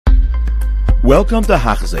Welcome to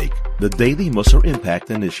Hachzik, the Daily Musar Impact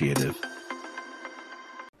Initiative.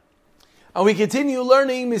 And we continue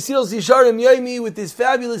learning Mesilas Yesharim Yomi with this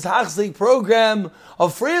fabulous Hachzik program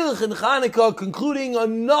of Freilich and Chanukah, concluding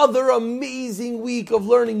another amazing week of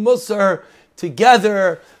learning Musar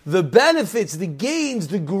together. The benefits, the gains,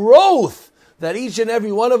 the growth that each and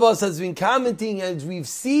every one of us has been commenting, as we've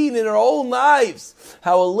seen in our own lives,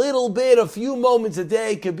 how a little bit, a few moments a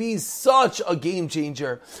day could be such a game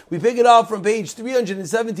changer. We pick it up from page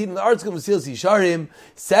 317 in the article of Mesilas Yesharim.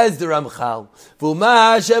 Says the Ramchal,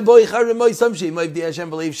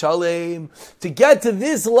 to get to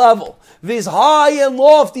this level, this high and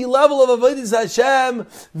lofty level of Avodas Hashem,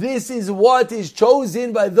 this is what is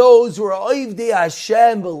chosen by those who are Ovdei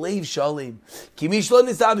Hashem b'leiv shalem.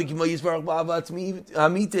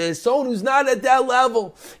 Someone who's not at that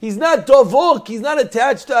level, he's not dovuk, he's not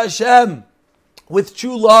attached to Hashem with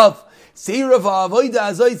true love. To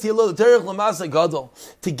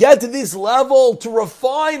get to this level, to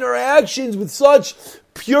refine our actions with such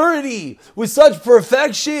purity, with such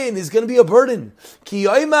perfection, is going to be a burden. Ki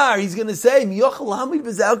Yoimar, he's going to say,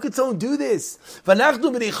 don't do this. We're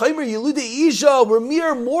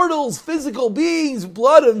mere mortals, physical beings,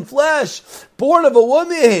 blood and flesh, born of a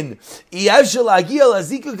woman.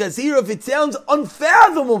 If it sounds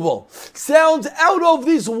unfathomable, sounds out of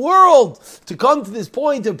this world, to come to this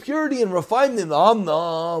point of purity and refinement,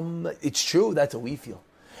 it's true, that's what we feel.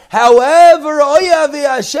 However,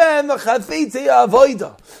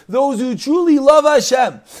 those who truly love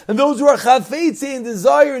Hashem, and those who are chafetze and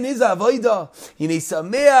desire in His avodah,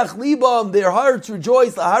 their hearts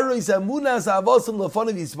rejoice,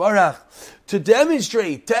 to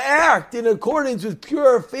demonstrate, to act in accordance with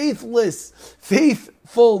pure faithfulness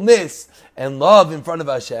and love in front of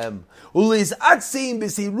Hashem. And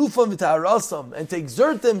to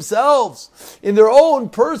exert themselves in their own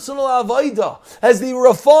personal avodah as they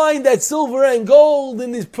refine that silver and gold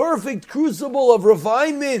in this perfect crucible of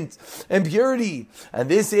refinement and purity. And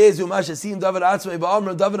this is David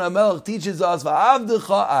HaMelech teaches us,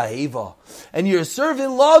 and your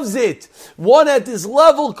servant loves it. One at this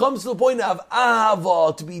level comes to the point of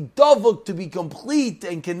ahava, to be davuk, to be complete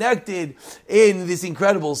and connected in this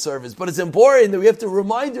incredible service. But it's important that we have to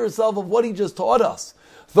remind ourselves of what he just taught us.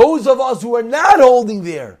 Those of us who are not holding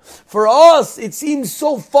there, for us it seems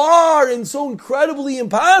so far and so incredibly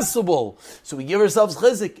impossible. So we give ourselves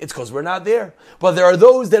chizik. It's because we're not there. But there are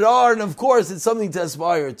those that are, and of course it's something to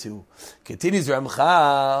aspire to. Continues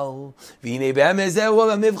Ramchal.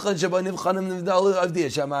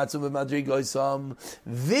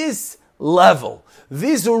 This level,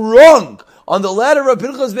 this rung on the ladder of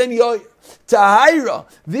Pinchas ben Yair, Tahira,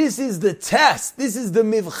 this is the test, this is the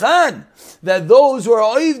mivchan, that those who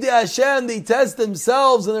are Ovdei Hashem, they test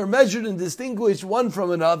themselves and they're measured and distinguished one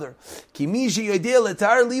from another. Kimishi Yodei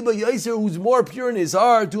Letar Liba Yoser, who's more pure in his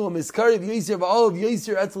heart, to a Miskariv Yoser, V'alav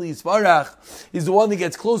Yoser Etzel Yisparach, is the one that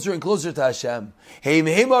gets closer and closer to Hashem.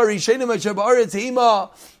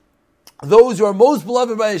 Those who are most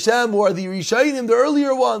beloved by Hashem, who are the Rishayim, the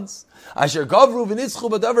earlier ones. Asher Gavru v'nitzchu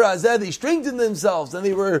b'davar hazeh, they strengthened themselves and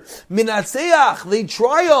they were minatseach, they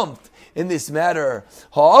triumphed in this matter.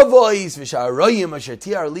 Ha'avos v'sha'arayim asher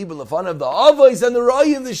tiar liba lefanav, the avos and the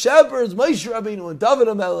rayim, the shepherds, Moshe Rabbeinu and David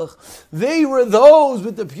HaMelech, they were those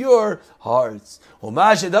with the pure hearts.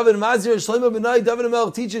 U'mashe David Mazir Shlomo b'nai, David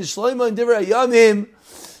HaMelech teaches Shlomo in Divrei Hayamim,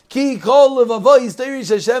 Ki kol levavos teirish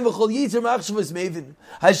Hashem v'chol yitzir machshavos mevin.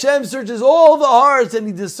 Hashem searches all the hearts and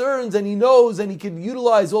He discerns and He knows and He can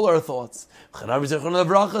utilize all our thoughts. Says the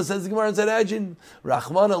Gemara in Sanhedrin,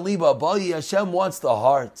 Rachmana liba bayi, Hashem wants the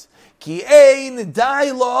heart. Ki ein dai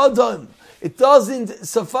la'adam. It doesn't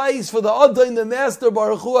suffice for the Adon, the Master,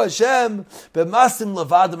 Baruch Hu Hashem, b'masim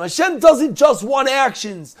levadim. Hashem doesn't just want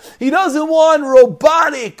actions. He doesn't want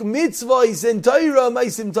robotic mitzvahs and Torah,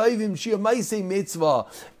 maisim toivim, shir maisei mitzvah.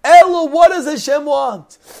 Elo, what does Hashem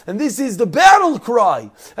want? And this is the battle cry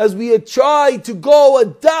as we try to go a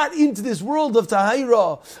dot into this world of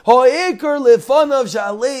Tahira. Ha'eker lefanav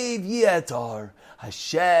sha'alev yetar.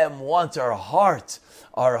 Hashem wants our heart.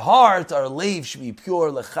 Our heart, our leiv should be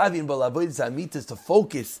pure, lechavim balavodas amitas, to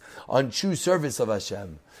focus on true service of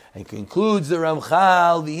Hashem. And concludes the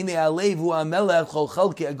Ramchal, v'hine alev hu hamelech chol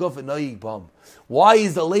chalkei haguf v'noyig bam. Why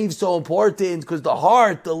is the leiv so important? Because the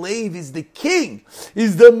heart, the leiv, is the king,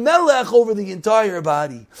 is the melech over the entire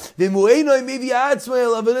body. If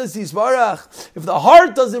the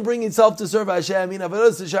heart doesn't bring itself to serve Hashem,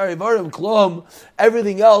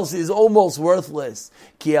 everything else is almost worthless.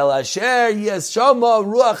 Because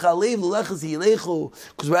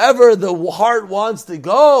wherever the heart wants to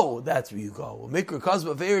go, that's where you go. Mikra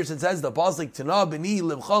Kasba Ferish, it says the pasuk, Tana b'ni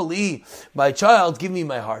limchali, my child, give me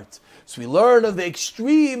my heart. So we learn of the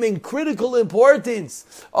extreme and critical importance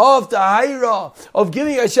of Tahira, of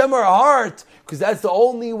giving Hashem our heart, because that's the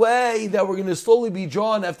only way that we're going to slowly be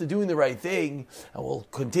drawn after doing the right thing. And we'll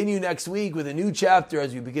continue next week with a new chapter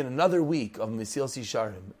as we begin another week of Mesilas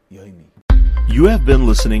Yesharim Yomi. You have been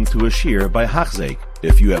listening to a shir by Hachzeik.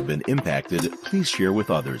 If you have been impacted, please share with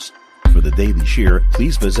others. For the daily shir,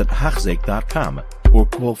 please visit Hachzeik.com or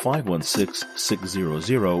call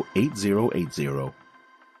 516-600-8080.